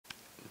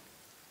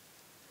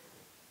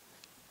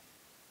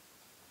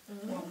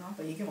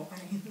tùy cái một hai.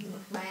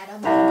 Ba đó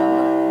ba đó.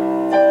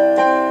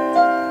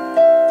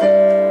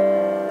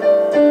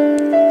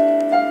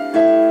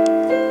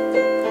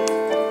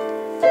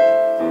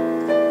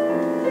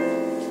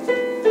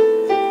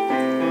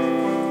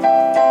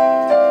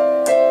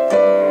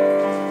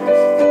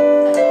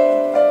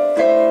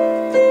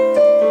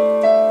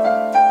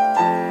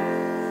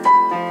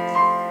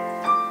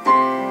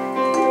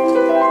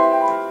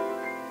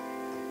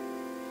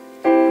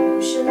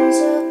 Oceans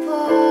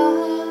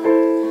apart,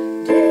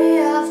 day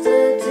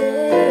after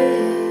day,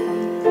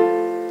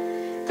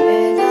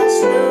 and I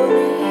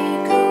slowly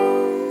go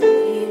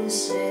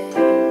insane.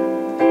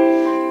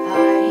 I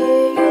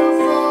hear your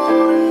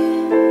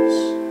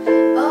voice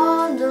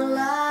on the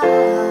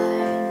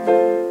line,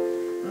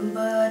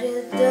 but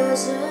it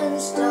doesn't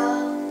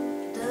stop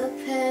the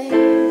pain.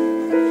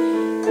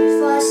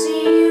 If I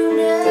see you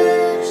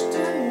next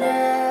to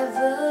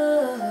never,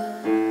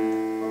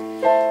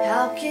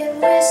 how can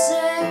we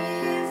say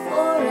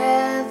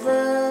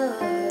forever?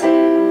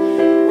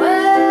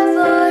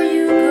 Wherever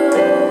you go,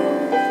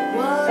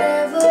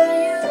 whatever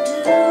you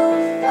do,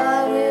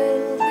 I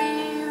will be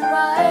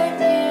right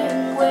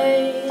here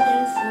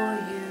waiting for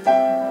you.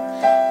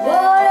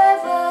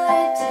 Whatever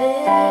it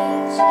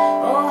takes,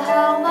 or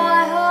how my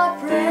heart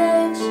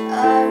breaks,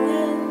 I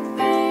will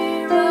be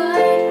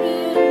right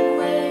here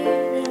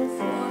waiting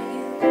for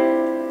you.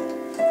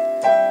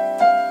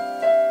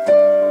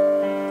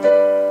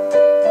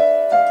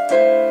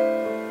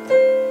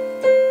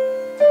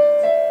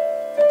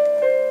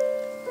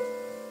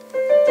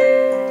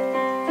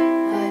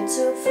 I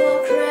took for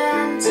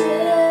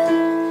granted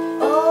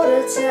all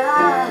the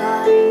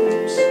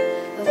times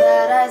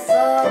that I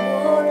thought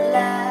would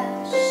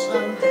last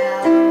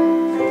somehow.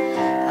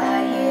 I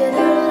hear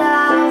the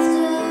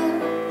laughter,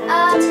 I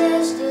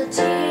taste the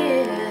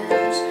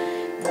tears,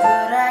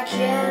 but I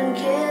can't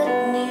get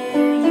near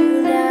you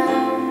now.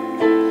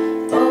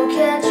 Oh,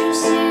 can't you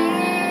see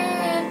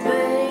it,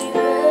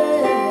 baby?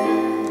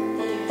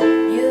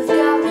 You've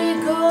got me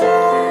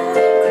going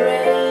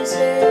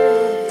crazy.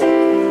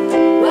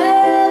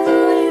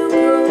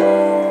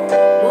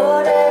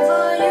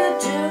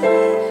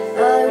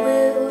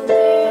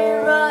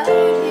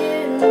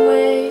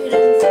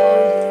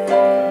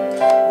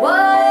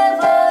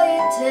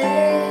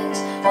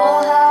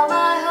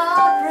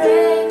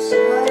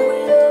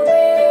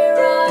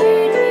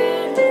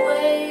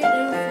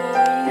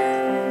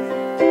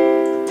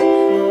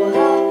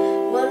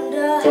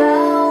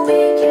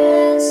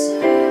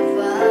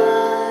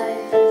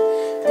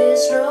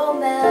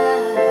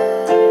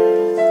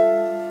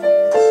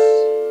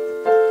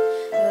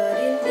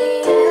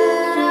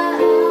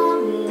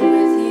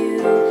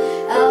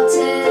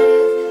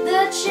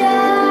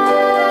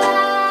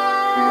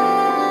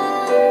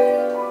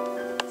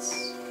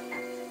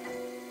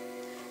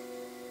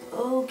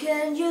 Oh,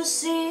 can you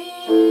see